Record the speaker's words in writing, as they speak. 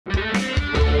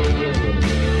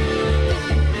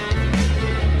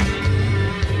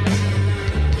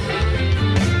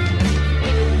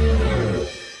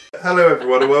Hello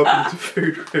everyone and welcome to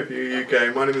Food Review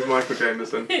UK. My name is Michael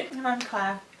Jameson. And I'm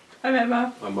Claire. I'm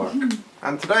Emma. I'm Mark.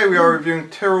 And today we are reviewing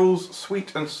Tyrrell's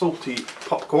sweet and salty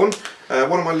popcorn.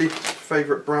 One of my least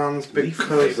favourite brands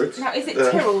because... Now, is it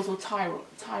Tyrrell's or Tyrrell?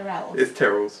 It's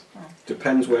Tyrrell's. Oh.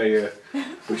 Depends where you're,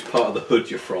 which part of the hood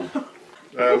you're from.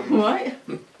 What?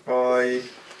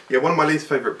 One of my least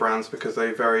favourite brands because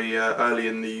they very early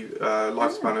in the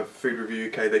lifespan of Food Review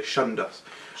UK they shunned us.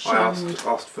 I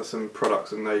asked for some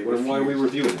products and they refused. Why are we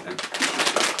reviewing it then?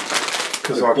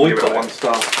 Because I give it a 1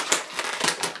 star.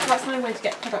 That's the only way to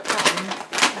get product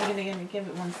out. I'm going to give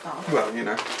it 1 star. Well, you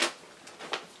know,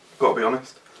 got to be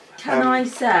honest. Can I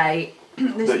say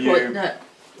at this point that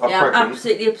I'm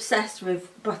absolutely obsessed with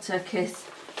butter kiss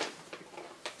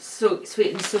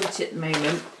sweet and salty at the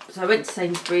moment. So I went to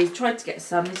Sainsbury's, tried to get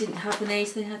some, they didn't have any,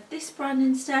 so they had this brand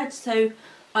instead. So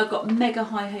I've got mega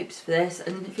high hopes for this,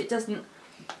 and if it doesn't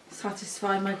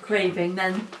satisfy my craving,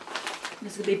 then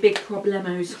there's going to be big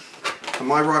problemos.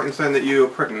 Am I right in saying that you are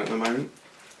pregnant at the moment?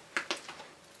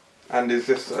 And is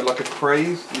this like a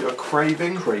craze? A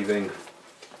craving? Craving.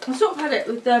 I sort of had it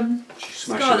with She's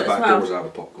smashing Scarlett the back as well. doors out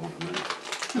of popcorn at the minute.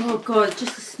 Oh god,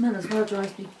 just the smell as well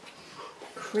drives me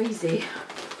crazy.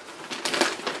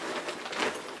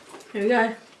 Here we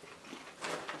go.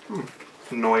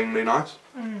 Annoyingly nice.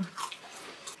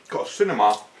 Got a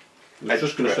cinema. I was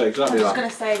just going to say exactly I was that. going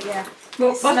to say, yeah.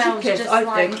 Well, It butter smells kiss, just I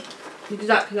like- think,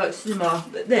 exactly like cinema,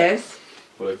 but this,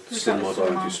 Well, Just cinemas like I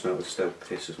cinema. just smell still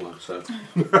piss as well. So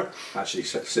actually,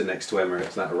 sit next to Emma,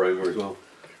 it's that aroma as well.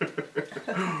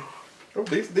 Oh,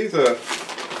 these are.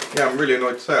 Yeah, I'm really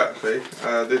annoyed to say actually.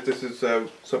 This is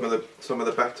some of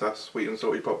the better sweet and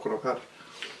salty popcorn I've had.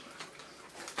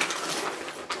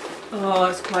 oh,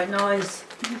 it's quite nice.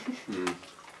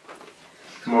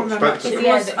 More expensive. It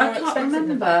Yeah, was- is it I more can't expensive than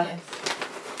remember. butter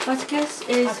kiss? Butter kiss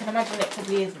I is, can imagine it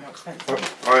probably is more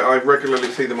expensive. I regularly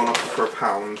see them on offer for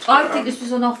 £1. I think this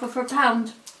was on offer for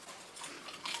 £1.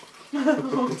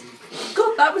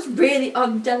 God, that was really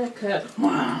undelicate.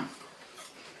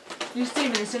 You see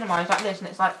them in the cinema, it's like this, and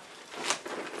it's like,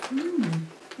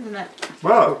 isn't it?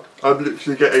 Wow, I'm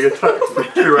literally getting attacked from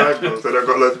 2 angles and I've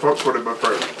got loads of popcorn in my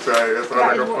throat. So it's That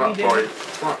like is a what fat you boy. do.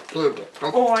 Fat good.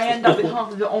 Or I end up with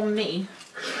half of it on me.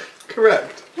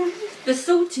 Correct. The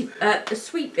the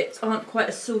sweet bits aren't quite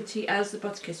as salty as the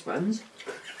butter kiss ones.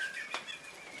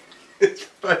 It's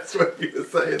nice when you were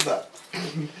saying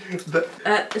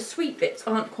that. The sweet bits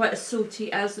aren't quite as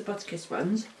salty as the butter kiss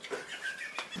ones.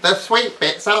 The sweet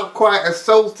bits aren't quite as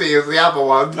salty as the other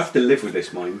ones. I have to live with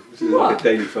this, mine. This is What? like a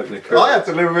daily fucking occurrence. I had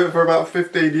to live with it for about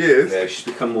 15 years. Yeah, she's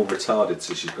become more retarded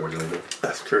since she's grown older.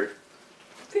 That's true.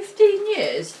 15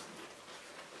 years?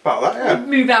 About that, I yeah.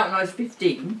 moved out when I was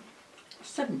 15.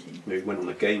 17. You went on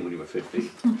a game when you were 15.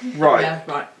 Right. Yeah,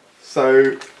 right.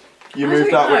 So you I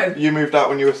moved don't out. know. You moved out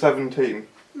when you were 17.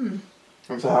 And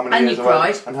so how many And years you have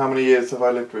cried. and how many years have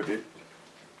I lived with you?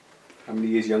 How many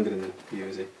years younger than you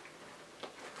is he?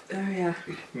 Oh yeah.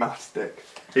 Maths stick.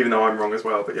 Even though I'm wrong as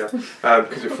well, but yeah,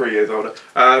 because you're 3 years older.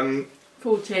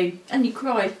 14. And you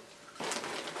cried.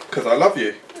 Because I love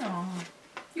you. Oh.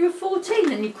 You were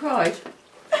 14 and you cried.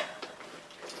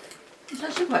 It's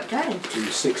actually quite gay. So he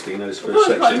was 16, had his Well, first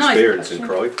it's quite sex nice, experience and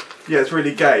actually. cried. Yeah, it's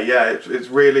really gay. Yeah, it's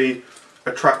really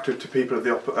attractive to people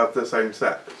of the same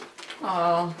sex.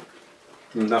 Oh,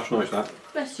 That's nice, that.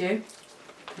 bless you.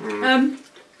 I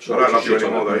don't love you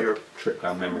anymore though. You're, Trip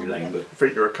down memory lane, but I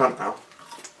think you're a cunt now.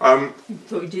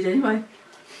 Thought you did anyway.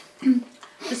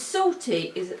 The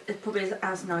salty is probably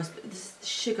as nice, but this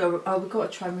sugar. Oh, we've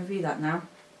got to try and review that now.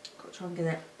 Got to try and get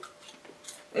it.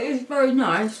 It is very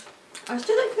nice. I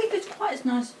still don't think it's quite as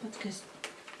nice as butter kiss.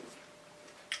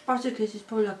 Butter kiss is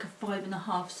probably like a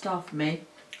 5.5 star for me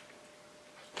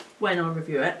when I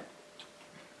review it.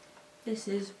 This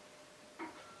is.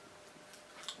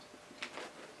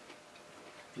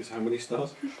 is how many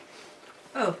stars?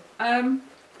 Oh, I'll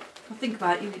think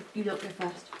about it. You look there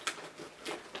first.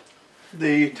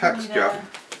 The texture.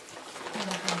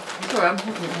 Sorry, I'm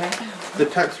holding it here. The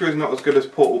texture is not as good as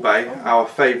Portal Bay, our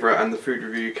favourite and the Food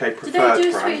Review UK Do preferred they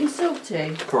do brand. sweet and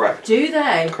salty? Correct. Do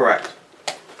they? Correct.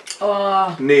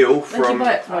 Oh, Neil where'd you from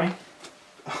buy it from?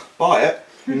 Buy it.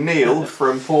 Neil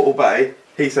from Portal Bay.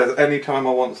 He says anytime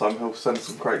I want some, he'll send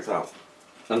some crates out.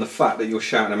 And the fact that you're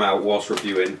shouting them out whilst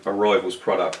reviewing a rival's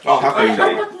product. Oh, have I'm you?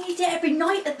 fucking eat it every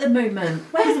night at the moment.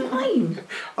 Where's mine?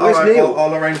 Where's Alright, Neil?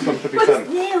 I'll arrange some to be Where's sent.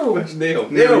 Neil? Where's Neil?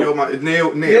 Neil, you're my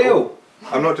Neil. Neil!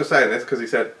 I'm not just saying this because he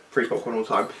said free popcorn all the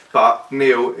time, but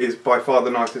Neil is by far the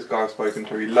nicest guy I've spoken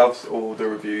to. He loves all the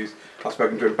reviews. I've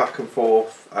spoken to him back and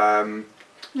forth. Oh,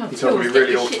 He told me Tools, really get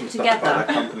your awesome shit stuff about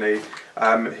together. their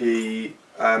company. He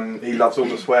He loves all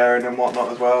the swearing and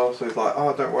whatnot as well, so he's like,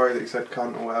 oh, don't worry that he said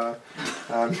cunt or whatever.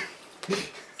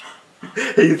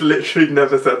 He's literally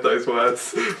never said those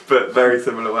words, but very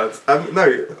similar words.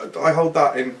 No, I hold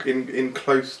that in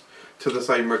close to the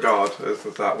same regard as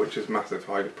that, which is massive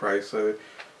high praise. So,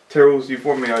 Tyrrell's, you've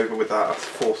won me over with that. That's a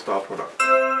 4-star product.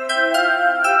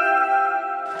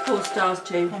 4 stars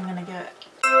too. I'm gonna give it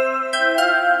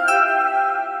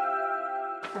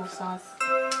 4 stars.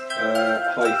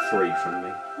 High 3 from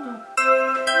me.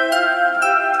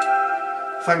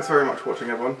 Thanks very much for watching,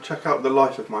 everyone. Check out The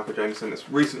Life of Michael Jameson. It's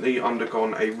recently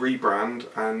undergone a rebrand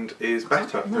and is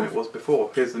better than it was before.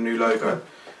 Here's the new logo,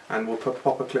 and we'll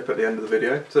pop a clip at the end of the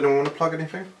video. Does anyone want to plug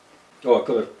anything? Oh, I've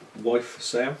got a wife for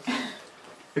sale.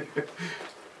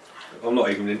 I'm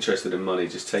not even interested in money,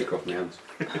 just take her off my hands.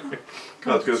 I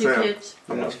was going to say,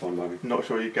 That's fine by me. not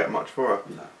sure you get much for her.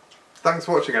 No. Thanks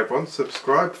for watching, everyone.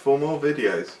 Subscribe for more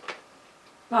videos.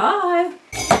 Bye.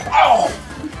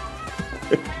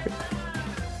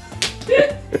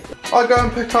 I go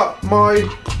and pick up my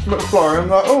McFlurry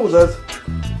and I'm like, oh,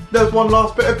 there's one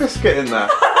last bit of biscuit in there.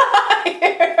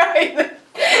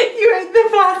 You ate the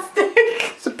plastic.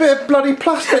 It's a bit of bloody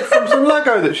plastic from some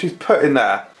Lego that she's put in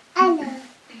there. Hello.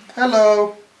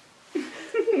 Hello.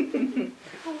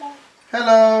 Hello.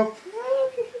 Hello.